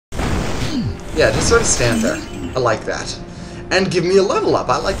Yeah, just sort of stand there. I like that. And give me a level up.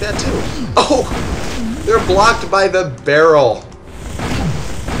 I like that too. Oh! They're blocked by the barrel.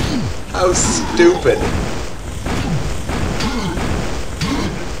 How stupid.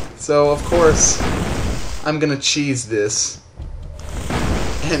 So, of course, I'm gonna cheese this.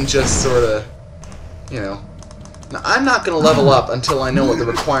 And just sort of, you know... Now, I'm not gonna level up until I know what the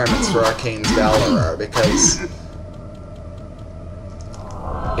requirements for Arcane's Valor are, because...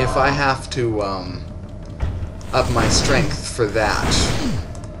 if I have to, up my strength for that,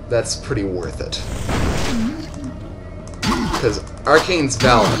 that's pretty worth it. Because Arcane's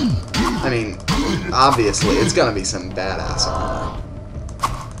Valor, I mean, obviously, it's gonna be some badass armor.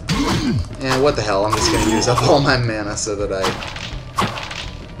 And what the hell, I'm just gonna use up all my mana so that I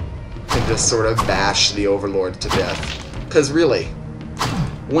can just sort of bash the Overlord to death. Because really,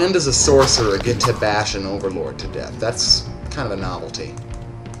 when does a sorcerer get to bash an Overlord to death? That's kind of a novelty.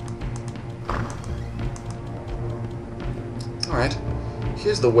 Alright,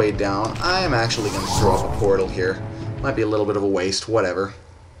 here's the way down. I am actually going to throw up a portal here. Might be a little bit of a waste, whatever.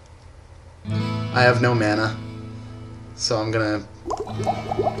 I have no mana, so I'm going to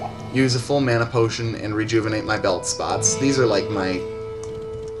use a full mana potion and rejuvenate my belt spots. These are like my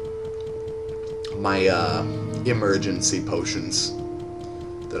emergency potions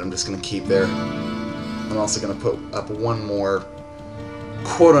that I'm just going to keep there. I'm also going to put up one more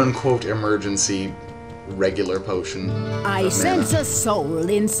quote-unquote emergency regular potion. I sense a soul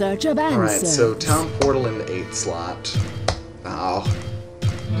in search of answers. Alright, so town portal in the 8th slot. Oh.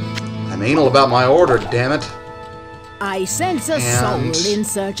 I'm anal about my order, damn it. I sense a soul in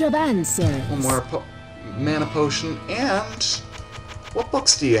search of answers. One more mana potion, and... what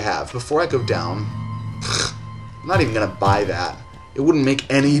books do you have? Before I go down... I'm not even gonna buy that. It wouldn't make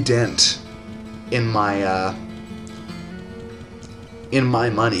any dent in my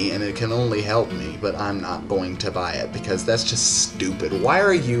money, and it can only help me, but I'm not going to buy it, because that's just stupid. Why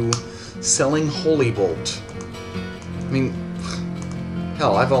are you selling Holy Bolt? I mean,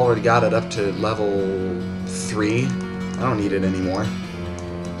 hell, I've already got it up to level 3. I don't need it anymore.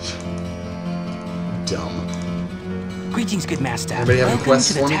 Dumb. Greetings, good master. Anybody have any questions Welcome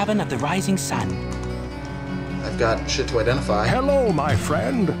to the for me? Tavern of the Rising Sun. I've got shit to identify. Hello, my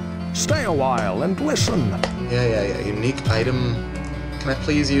friend. Stay a while and listen. Yeah. Unique item. Can I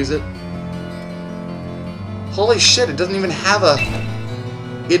please use it? Holy shit, it doesn't even have a...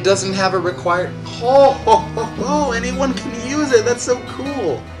 it doesn't have a required... Oh, anyone can use it. That's so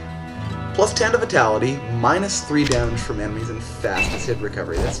cool. Plus 10 to vitality, minus 3 damage from enemies, and fastest hit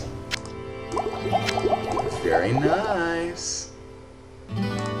recovery. That's very nice.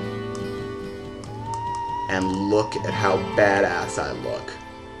 And look at how badass I look.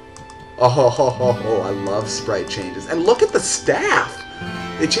 Oh, I love sprite changes. And look at the staff!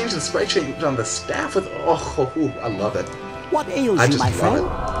 They changed the sprite change on the staff with... oh, I love it. What ails I you, just my love friend?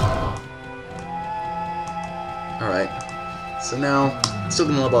 it. Alright. So now, I'm still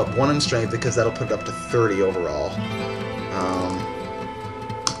going to level up 1 in strength because that'll put it up to 30 overall.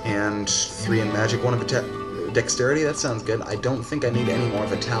 And 3 in magic, 1 in dexterity. That sounds good. I don't think I need any more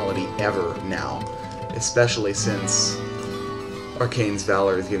vitality ever now. Especially since Arcane's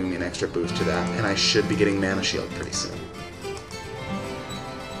Valor is giving me an extra boost to that, and I should be getting Mana Shield pretty soon.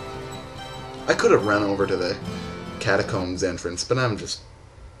 I could have run over to the Catacombs entrance, but I'm just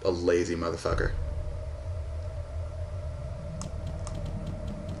a lazy motherfucker.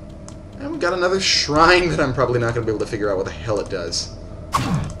 And we got another shrine that I'm probably not going to be able to figure out what the hell it does.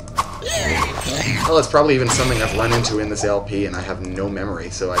 Well, it's probably even something I've run into in this LP, and I have no memory,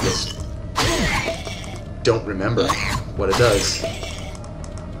 so I just don't remember what it does.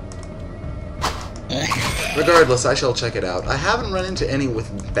 Regardless, I shall check it out. I haven't run into any with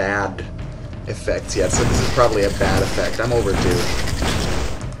bad effects yet, so this is probably a bad effect. I'm overdue.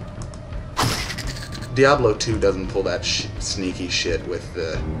 Diablo 2 doesn't pull that sneaky shit with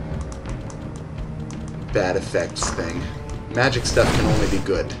the bad effects thing. Magic stuff can only be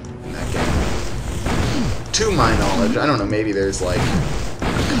good in that game. To my knowledge, I don't know, maybe there's like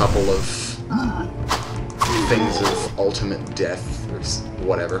a couple of things of ultimate death or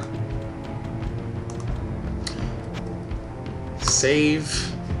whatever.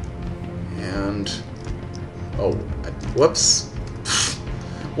 Save. And... oh, whoops.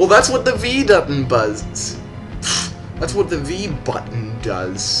 Well, that's what the V button does. That's what the V button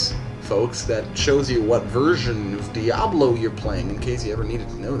does, folks. That shows you what version of Diablo you're playing, in case you ever needed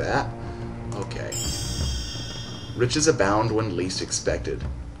to know that. Okay. Riches abound when least expected.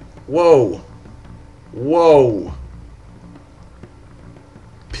 Whoa! Whoa!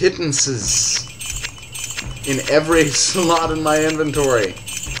 Pittances in every slot in my inventory.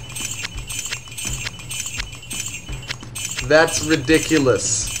 That's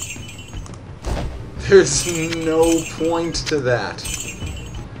ridiculous. There's no point to that.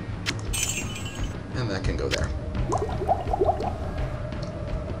 And that can go there.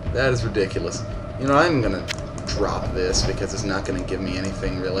 That is ridiculous. You know, I'm gonna drop this because it's not gonna give me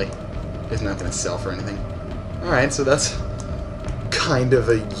anything, really. It's not gonna sell for anything. Alright, so that's kind of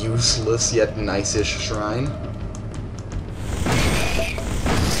a useless yet nice-ish shrine.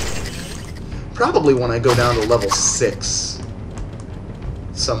 Probably when I go down to level 6,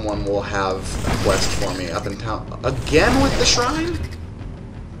 someone will have a quest for me up in town. Again with the shrine?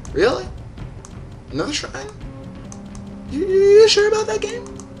 Really? Another shrine? You sure about that game?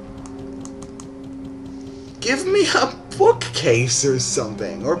 Give me a bookcase or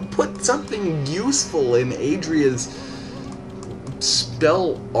something, or put something useful in Adria's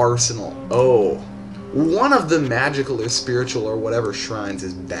spell arsenal. Oh, one of the magical or spiritual or whatever shrines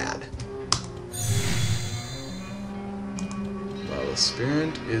is bad. While the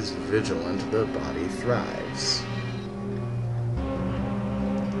spirit is vigilant, the body thrives.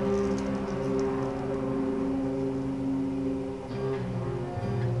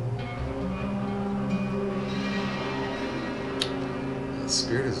 The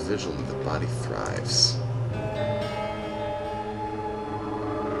spirit is vigilant, the body thrives.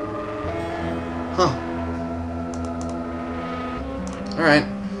 Huh. Alright.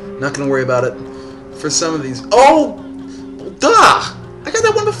 Not gonna worry about it. For some of these... Oh! Duh! I got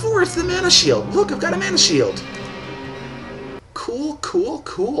that one before! It's the mana shield! Look, I've got a mana shield! Cool, cool,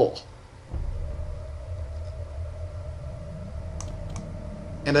 cool.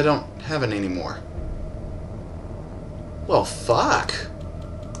 And I don't have it anymore. Well, fuck.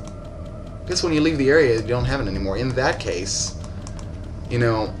 I guess when you leave the area, you don't have it anymore. In that case, you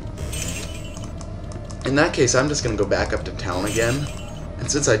know... In that case, I'm just going to go back up to town again. And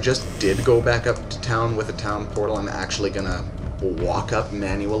since I just did go back up to town with a town portal, I'm actually going to walk up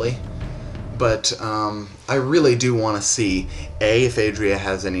manually. But I really do want to see, A, if Adria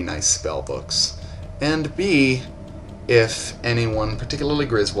has any nice spell books, and B, if anyone, particularly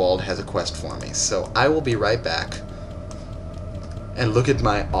Griswold, has a quest for me. So I will be right back. And look at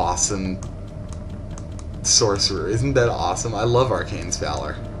my awesome sorcerer. Isn't that awesome? I love Arcane's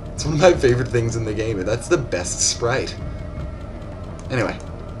Valor. It's one of my favorite things in the game. That's the best sprite. Anyway,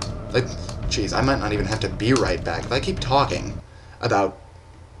 like, jeez, I might not even have to be right back. If I keep talking about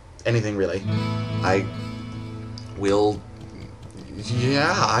anything really, I will.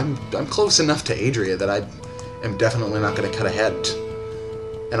 Yeah, I'm close enough to Adria that I am definitely not going to cut ahead.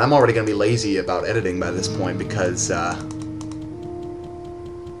 And I'm already going to be lazy about editing by this point because I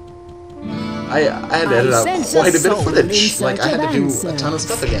had to edit out quite a bit of footage. Like, I had to do a ton of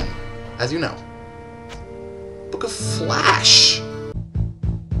stuff again, as you know. Book of Flash!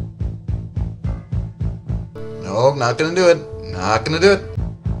 Nope, not gonna do it. Not gonna do it.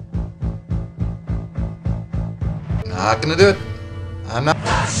 Not gonna do it. I'm not.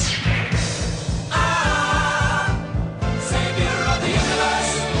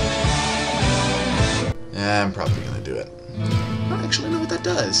 Yeah, I'm probably gonna do it. I don't actually know what that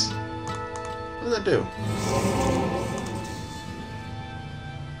does. What does that do?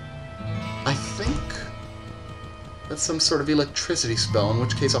 I think that's some sort of electricity spell, in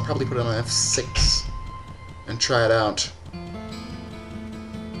which case I'll probably put it on F6 and try it out.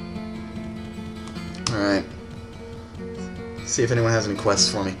 Alright. See if anyone has any quests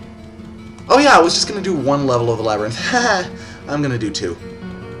for me. Oh yeah, I was just gonna do one level of the labyrinth. Haha, I'm gonna do 2.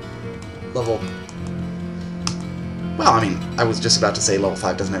 Level... Well, I mean, I was just about to say level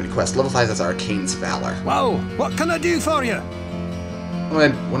 5 doesn't have any quests. Level 5 has Arcane's Valor. Whoa, what can I do for you?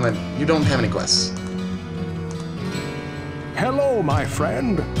 You don't have any quests. Hello, my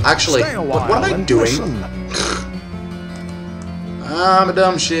friend. Actually, Stay a while what am I and doing? listen. I'm a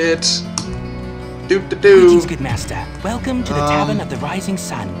dumb shit. Doo-doo-doo. Greetings, good master. Welcome to the Tavern of the Rising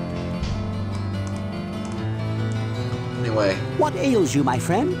Sun. Anyway, What ails you, my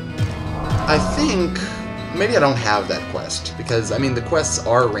friend? I think maybe I don't have that quest, because, I mean, the quests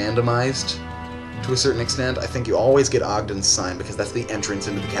are randomized to a certain extent. I think you always get Ogden's Sign, because that's the entrance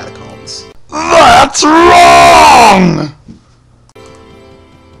into the catacombs. That's wrong!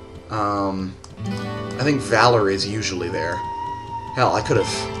 I think Valor is usually there. Hell, I could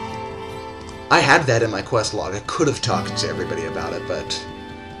have... I had that in my quest log. I could have talked to everybody about it, but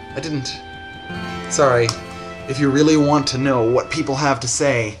I didn't. Sorry. If you really want to know what people have to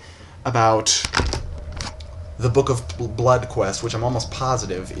say about the Book of Blood quest, which I'm almost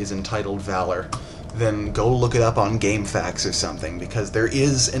positive is entitled Valor, then go look it up on GameFAQs or something, because there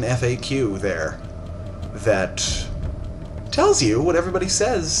is an FAQ there that tells you what everybody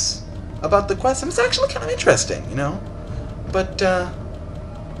says about the quest, and it's actually kind of interesting, you know? But,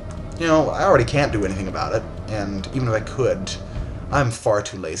 you know, I already can't do anything about it, and even if I could, I'm far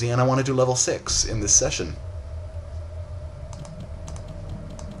too lazy, and I want to do level 6 in this session.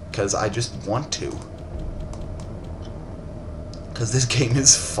 Because I just want to. Because this game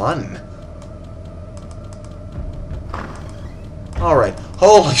is fun. Alright,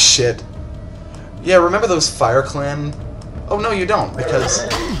 holy shit. Yeah, remember those Fire Clan? Oh, no, you don't, because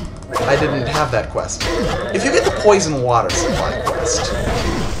I didn't have that quest. If you get the Poison Water Supply quest,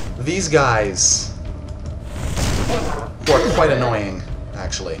 these guys, who are quite annoying,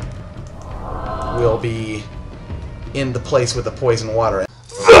 actually, will be in the place with the poison water.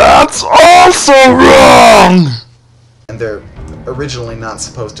 That's also wrong! And they're originally not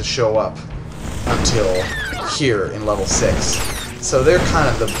supposed to show up until here in level 6. So they're kind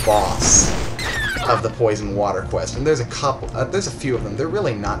of the boss of the poison water quest. And there's a couple, there's a few of them. They're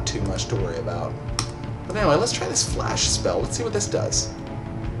really not too much to worry about. But anyway, let's try this flash spell. Let's see what this does.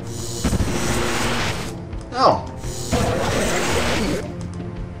 Oh.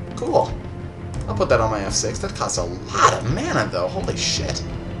 Cool. I'll put that on my F6. That costs a lot of mana, though. Holy shit.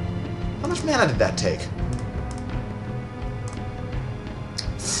 How much mana did that take?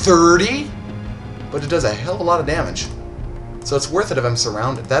 30? But it does a hell of a lot of damage. So it's worth it if I'm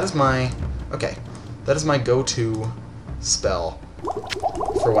surrounded. That is my... Okay. That is my go-to spell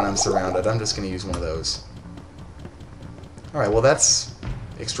for when I'm surrounded. I'm just going to use one of those. Alright, well that's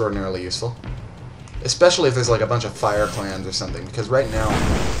extraordinarily useful. Especially if there's like a bunch of fire clans or something. Because right now...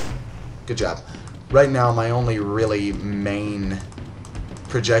 Good job. Right now, my only really main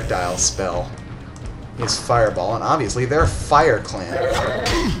projectile spell is Fireball, and obviously they're Fire Clan.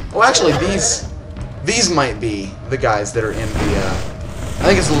 Oh, actually, these might be the guys that are in the, I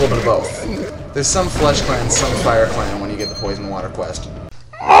think it's a little bit of both. There's some Flesh Clan, some Fire Clan when you get the Poison Water quest.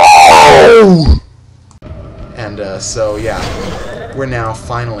 Oh! And, so, yeah, we're now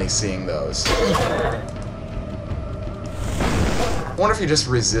finally seeing those. I wonder if you're just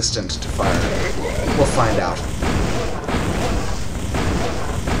resistant to fire. We'll find out.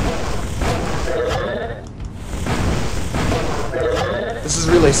 This is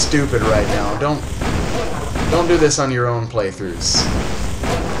really stupid right now. Don't do this on your own playthroughs.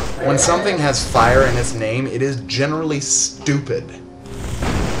 When something has fire in its name, it is generally stupid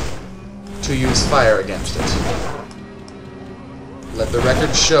to use fire against it. Let the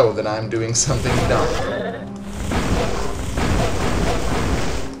record show that I'm doing something dumb.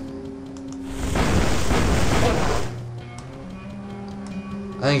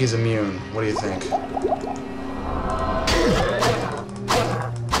 I think he's immune. What do you think?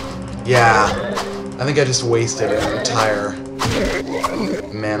 Yeah. I think I just wasted an entire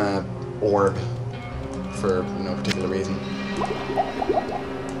mana orb for no particular reason.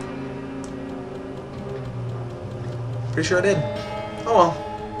 Pretty sure I did. Oh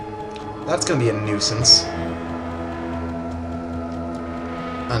well. That's gonna be a nuisance.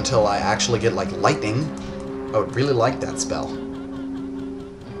 Until I actually get, like, lightning. I would really like that spell.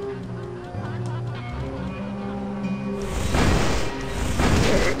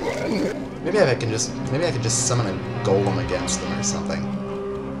 Maybe I can just summon a golem against them or something.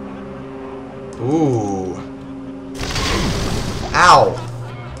 Ooh. Ow.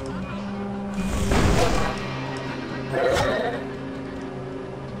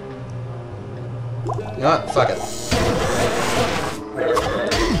 You know what? Fuck it.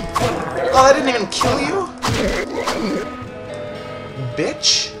 Oh, that didn't even kill you?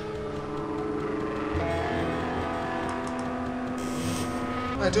 Bitch.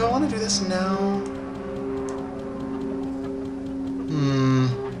 Do I want to do this now?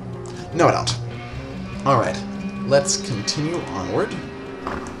 No, I don't. Alright. Let's continue onward.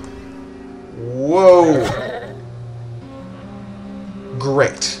 Whoa!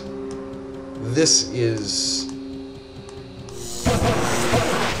 Great. This is...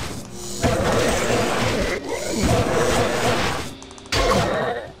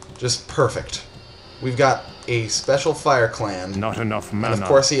 just perfect. We've got a special fire clan. Not enough mana. And of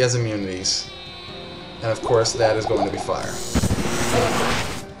course he has immunities. And of course that is going to be fire.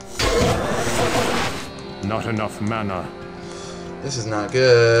 Not enough mana. This is not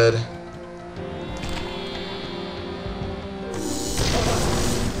good.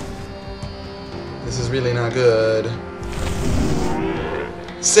 This is really not good.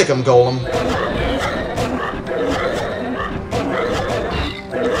 Sick 'em, Golem.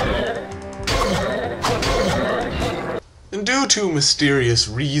 And due to mysterious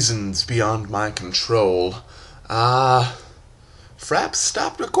reasons beyond my control, Fraps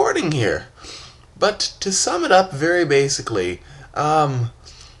stopped recording here. But to sum it up very basically, I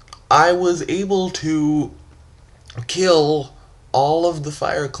was able to kill all of the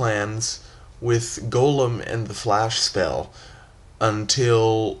fire clans with Golem and the Flash spell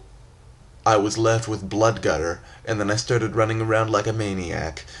until I was left with Blood Gutter, and then I started running around like a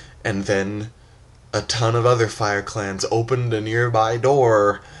maniac, and then a ton of other fire clans opened a nearby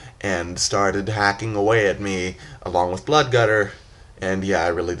door and started hacking away at me along with Blood Gutter, and yeah, I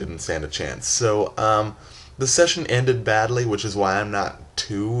really didn't stand a chance. So, the session ended badly, which is why I'm not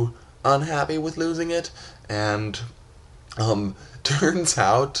too unhappy with losing it, and turns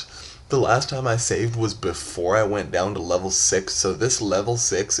out the last time I saved was before I went down to level 6, so this level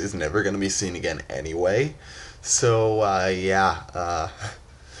 6 is never going to be seen again anyway. So,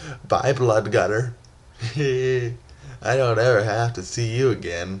 bye, Blood Gutter. I don't ever have to see you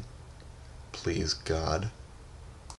again. Please, God.